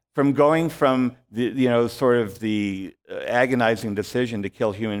that? From going from the, sort of the agonizing decision to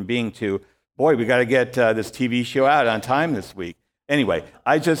kill human being to, boy, we got to get this TV show out on time this week. Anyway,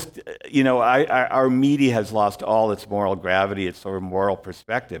 I just, our media has lost all its moral gravity, its sort of moral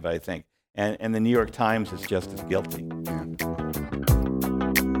perspective, I think. And the New York Times is just as guilty.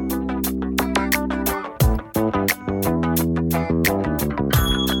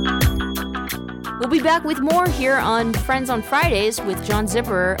 be back with more here on Friends on Fridays with John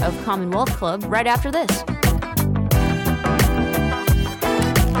Zipperer of Commonwealth Club right after this.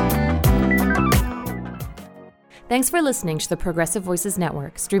 Thanks for listening to the Progressive Voices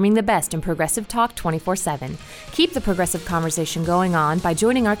Network, streaming the best in progressive talk 24/7. Keep the progressive conversation going on by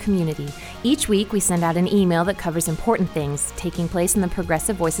joining our community. Each week, we send out an email that covers important things taking place in the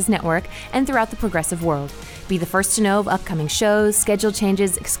Progressive Voices Network and throughout the progressive world. Be the first to know of upcoming shows, schedule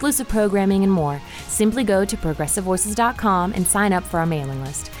changes, exclusive programming, and more. Simply go to progressivevoices.com and sign up for our mailing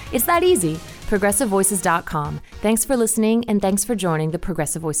list. It's that easy. progressivevoices.com. Thanks for listening, and thanks for joining the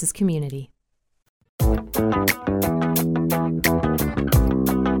Progressive Voices community.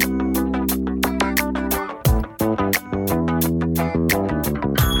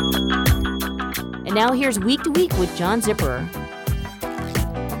 And now here's Week to Week with John Zipperer.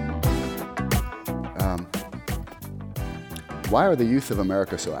 Why are the youth of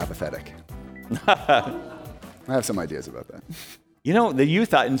America so apathetic? I have some ideas about that. You know, the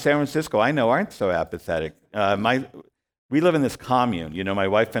youth out in San Francisco, I know, aren't so apathetic. We live in this commune. You know, my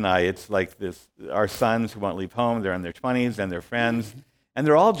wife and I, it's like this, our sons who won't leave home, they're in their 20s, and their friends, and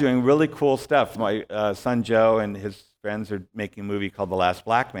they're all doing really cool stuff. My son Joe and his friends are making a movie called The Last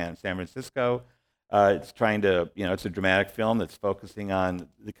Black Man in San Francisco. It's trying to, it's a dramatic film that's focusing on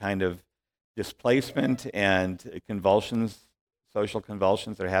the kind of displacement and convulsions, social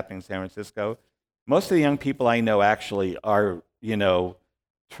convulsions that are happening in San Francisco. Most of the young people I know actually are,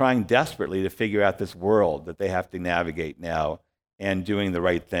 trying desperately to figure out this world that they have to navigate now and doing the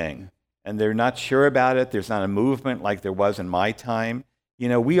right thing. And they're not sure about it. There's not a movement like there was in my time.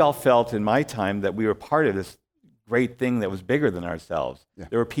 We all felt in my time that we were part of this great thing that was bigger than ourselves. Yeah.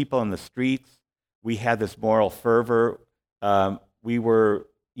 There were people in the streets. We had this moral fervor. We were,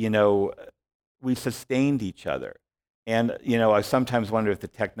 we sustained each other. And, I sometimes wonder if the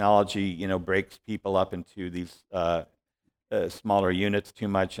technology, breaks people up into these smaller units too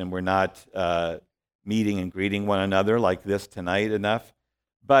much, and we're not meeting and greeting one another like this tonight enough.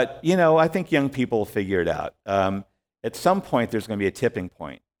 But, I think young people will figure it out. At some point, there's going to be a tipping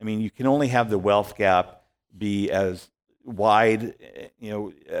point. I mean, you can only have the wealth gap be as wide,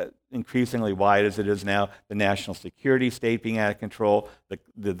 increasingly wide as it is now, the national security state being out of control,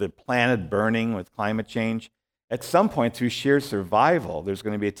 the planet burning with climate change. At some point, through sheer survival, there's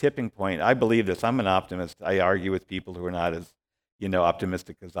going to be a tipping point. I believe this. I'm an optimist. I argue with people who are not as,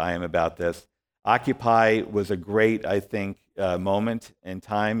 optimistic as I am about this. Occupy was a great, I think, moment in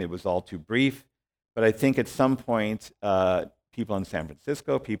time. It was all too brief. But I think at some point, people in San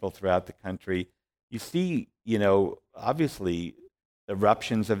Francisco, people throughout the country, you see, obviously,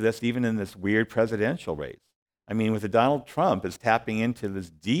 eruptions of this, even in this weird presidential race. I mean, with Donald Trump is tapping into this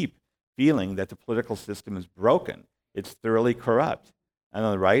deep feeling that the political system is broken. It's thoroughly corrupt on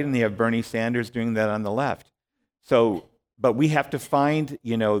the right, and you have Bernie Sanders doing that on the left. So, but we have to find,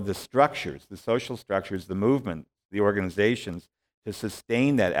 the structures, the social structures, the movement, the organizations to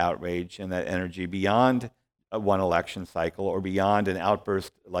sustain that outrage and that energy beyond one election cycle or beyond an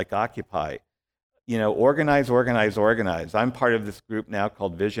outburst like Occupy. Organize, organize, organize. I'm part of this group now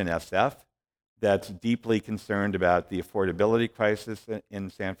called Vision SF that's deeply concerned about the affordability crisis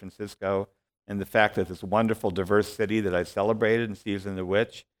in San Francisco and the fact that this wonderful, diverse city that I celebrated in Season of the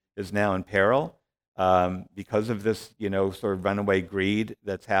Witch is now in peril because of this, sort of runaway greed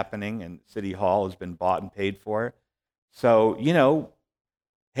that's happening, and City Hall has been bought and paid for. So,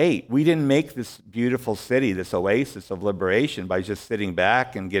 hey, we didn't make this beautiful city, this oasis of liberation, by just sitting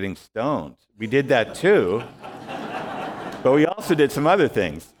back and getting stoned. We did that too, but we also did some other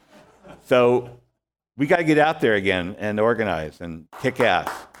things. So we got to get out there again and organize and kick ass.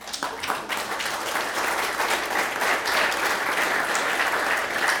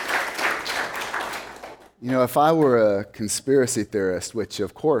 If I were a conspiracy theorist, which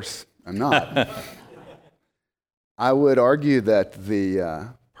of course I'm not, I would argue that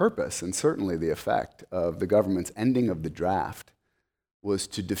the purpose and certainly the effect of the government's ending of the draft was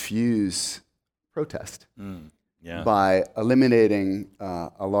to diffuse protest. Yeah. By eliminating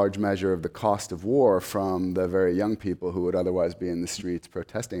a large measure of the cost of war from the very young people who would otherwise be in the streets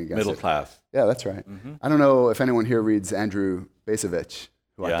protesting against Middle class. Yeah, that's right. Mm-hmm. I don't know if anyone here reads Andrew Bacevich,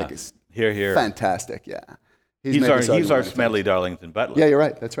 who I think is fantastic. Yeah, he's our Smedley Darlington Butler. Yeah, you're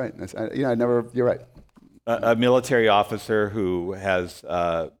right. That's right. You're right. A military officer who has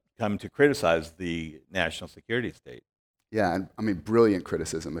come to criticize the national security state. Yeah, and brilliant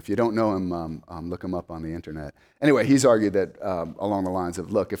criticism. If you don't know him, look him up on the internet. Anyway, he's argued that along the lines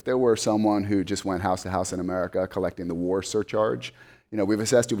of, look, if there were someone who just went house to house in America collecting the war surcharge, we've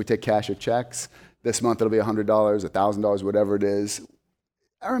assessed, do we take cash or checks? This month it'll be $100, $1,000, whatever it is.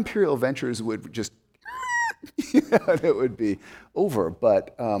 Our imperial ventures would just it would be over.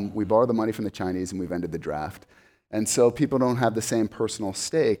 But we borrowed the money from the Chinese and we've ended the draft. And so people don't have the same personal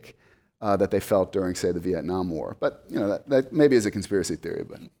stake that they felt during, say, the Vietnam War. But, that maybe is a conspiracy theory.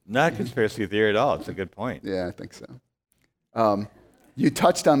 But Not a conspiracy theory at all. It's a good point. yeah, I think so. You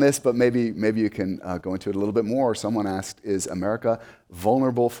touched on this, but maybe you can go into it a little bit more. Someone asked, is America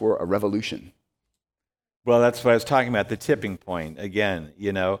vulnerable for a revolution? Well, that's what I was talking about, the tipping point. Again,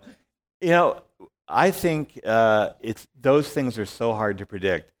 I think those things are so hard to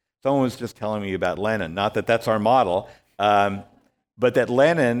predict. Someone was just telling me about Lenin. Not that that's our model, but that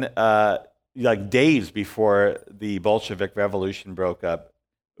Lenin, like days before the Bolshevik Revolution broke out,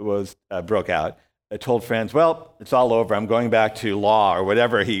 told friends, well, it's all over. I'm going back to law or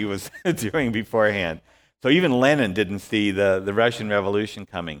whatever he was doing beforehand. So even Lenin didn't see the Russian Revolution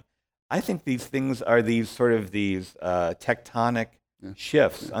coming. I think these things are these tectonic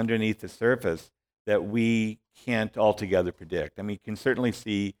shifts underneath the surface that we can't altogether predict. I mean, you can certainly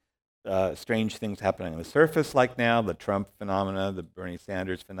see strange things happening on the surface, like now, the Trump phenomena, the Bernie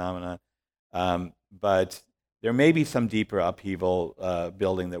Sanders phenomena. But there may be some deeper upheaval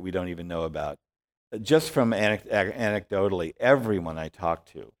building that we don't even know about. Just from anecdotally, everyone I talk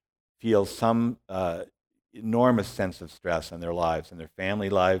to feels some enormous sense of stress in their lives, in their family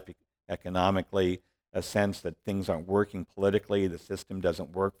life, economically, a sense that things aren't working politically, the system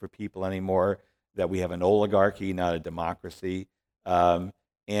doesn't work for people anymore, that we have an oligarchy, not a democracy.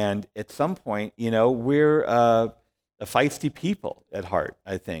 And at some point, we're a feisty people at heart,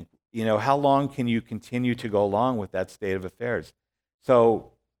 I think. How long can you continue to go along with that state of affairs?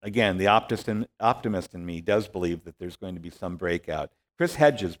 So, again, the optimist in me does believe that there's going to be some breakout. Chris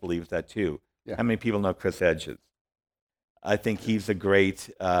Hedges believes that too. Yeah. How many people know Chris Hedges? I think he's a great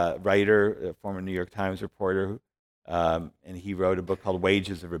writer, a former New York Times reporter, and he wrote a book called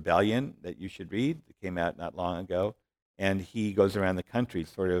Wages of Rebellion that you should read. It came out not long ago. And he goes around the country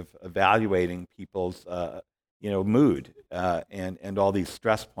sort of evaluating people's mood and all these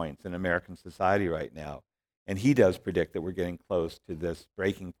stress points in American society right now. And he does predict that we're getting close to this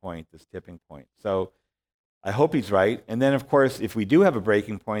breaking point, this tipping point. So I hope he's right. And then, of course, if we do have a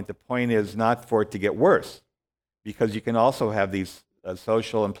breaking point, the point is not for it to get worse, because you can also have these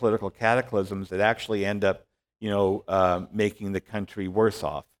social and political cataclysms that actually end up, making the country worse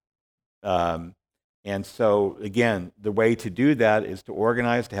off. And so, again, the way to do that is to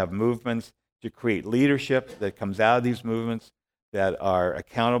organize, to have movements, to create leadership that comes out of these movements that are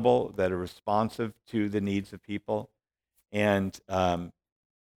accountable, that are responsive to the needs of people. And,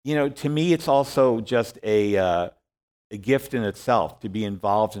 to me, it's also just a gift in itself to be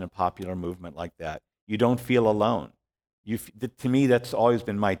involved in a popular movement like that. You don't feel alone. To me, that's always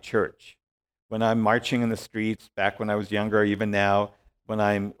been my church. When I'm marching in the streets, back when I was younger, even now, when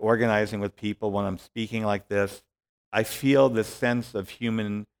I'm organizing with people, when I'm speaking like this, I feel this sense of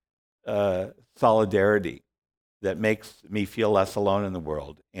human solidarity that makes me feel less alone in the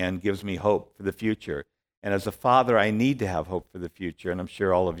world and gives me hope for the future. And as a father, I need to have hope for the future, and I'm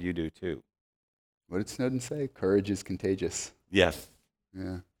sure all of you do too. What did Snowden say? Courage is contagious. Yes.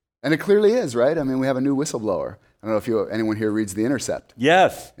 Yeah. And it clearly is, right? I mean, we have a new whistleblower. I don't know if anyone here reads The Intercept.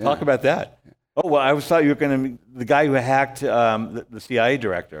 Yes. Yeah. Talk about that. Oh, well, I thought you were going to, the guy who hacked the CIA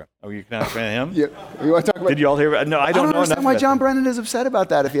director. Oh, you can ask him? Yeah. You want to talk about? Did you all hear about? No, I don't know enough. Understand why John Brennan is upset about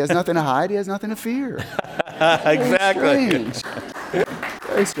that. If he has nothing to hide, he has nothing to fear. Exactly. Very strange.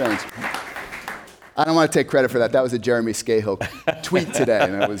 Very strange. I don't want to take credit for that. That was a Jeremy Scahill tweet today,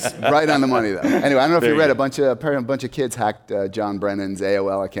 and it was right on the money, though. Anyway, I don't know if you read, a bunch of kids hacked John Brennan's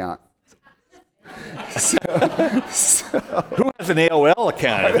AOL account. Who has an AOL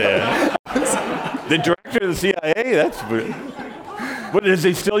account there? The director of the CIA? That's weird. What, does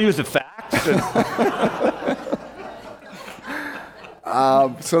he still use a fax?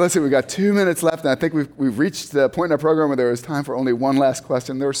 So let's see, we've got 2 minutes left, and I think we've reached the point in our program where there is time for only one last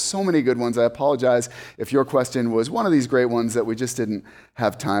question. There are so many good ones. I apologize if your question was one of these great ones that we just didn't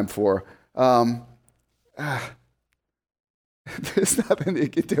have time for. There's nothing you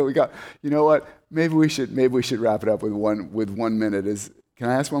can do. You know what? Maybe we should wrap it up with 1 minute. Can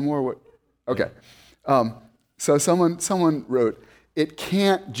I ask one more? Okay. So someone wrote, it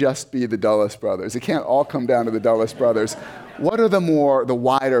can't just be the Dulles brothers. It can't all come down to the Dulles brothers. What are the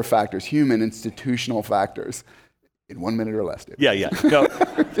wider factors, human, institutional factors? In 1 minute or less, David. Yeah. No,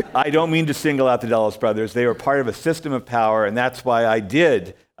 I don't mean to single out the Dulles brothers. They were part of a system of power, and that's why I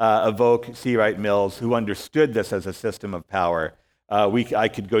did evoke C. Wright Mills, who understood this as a system of power. I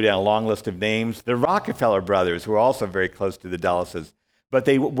could go down a long list of names. The Rockefeller brothers were also very close to the Dulleses, but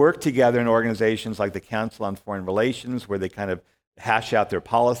they worked together in organizations like the Council on Foreign Relations, where they kind of hash out their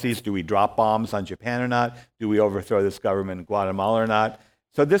policies. Do we drop bombs on Japan or not? Do we overthrow this government in Guatemala or not?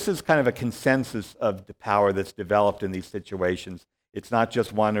 So this is kind of a consensus of the power that's developed in these situations. It's not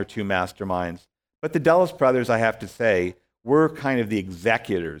just one or two masterminds. But the Dulles brothers, I have to say, were kind of the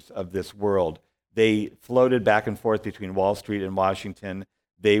executors of this world. They floated back and forth between Wall Street and Washington.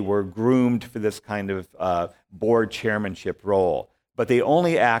 They were groomed for this kind of board chairmanship role. But they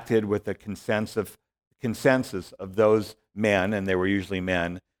only acted with the consensus of those men, and they were usually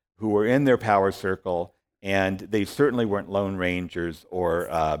men, who were in their power circle, and they certainly weren't Lone Rangers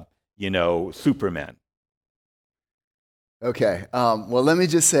or, supermen. Okay, well, let me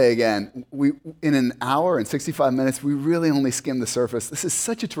just say again, in an hour and 65 minutes, we really only skimmed the surface. This is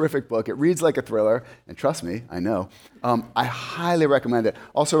such a terrific book. It reads like a thriller, and trust me, I know. I highly recommend it.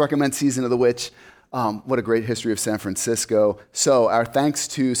 Also recommend Season of the Witch. What a great history of San Francisco. So our thanks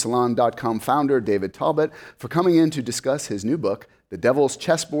to Salon.com founder David Talbot for coming in to discuss his new book, The Devil's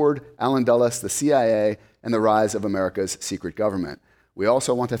Chessboard, Allen Dulles, the CIA, and the Rise of America's Secret Government. We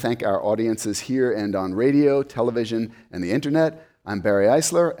also want to thank our audiences here and on radio, television, and the internet. I'm Barry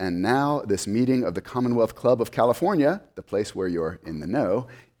Eisler, and now this meeting of the Commonwealth Club of California, the place where you're in the know,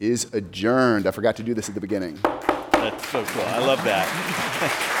 is adjourned. I forgot to do this at the beginning. That's so cool. I love that.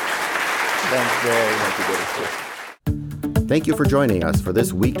 Thanks, Barry. Thank you for joining us for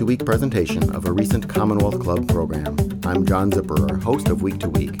this week-to-week presentation of a recent Commonwealth Club program. I'm John Zipperer, host of Week to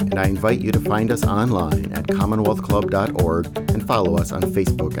Week, and I invite you to find us online at commonwealthclub.org and follow us on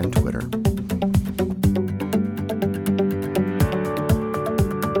Facebook and Twitter.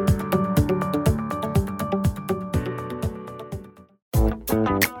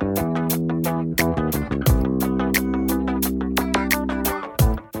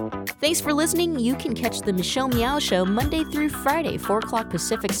 Thanks for listening. You can catch the Michelle Meow Show Monday through Friday, 4 o'clock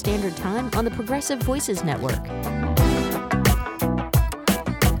Pacific Standard Time on the Progressive Voices Network.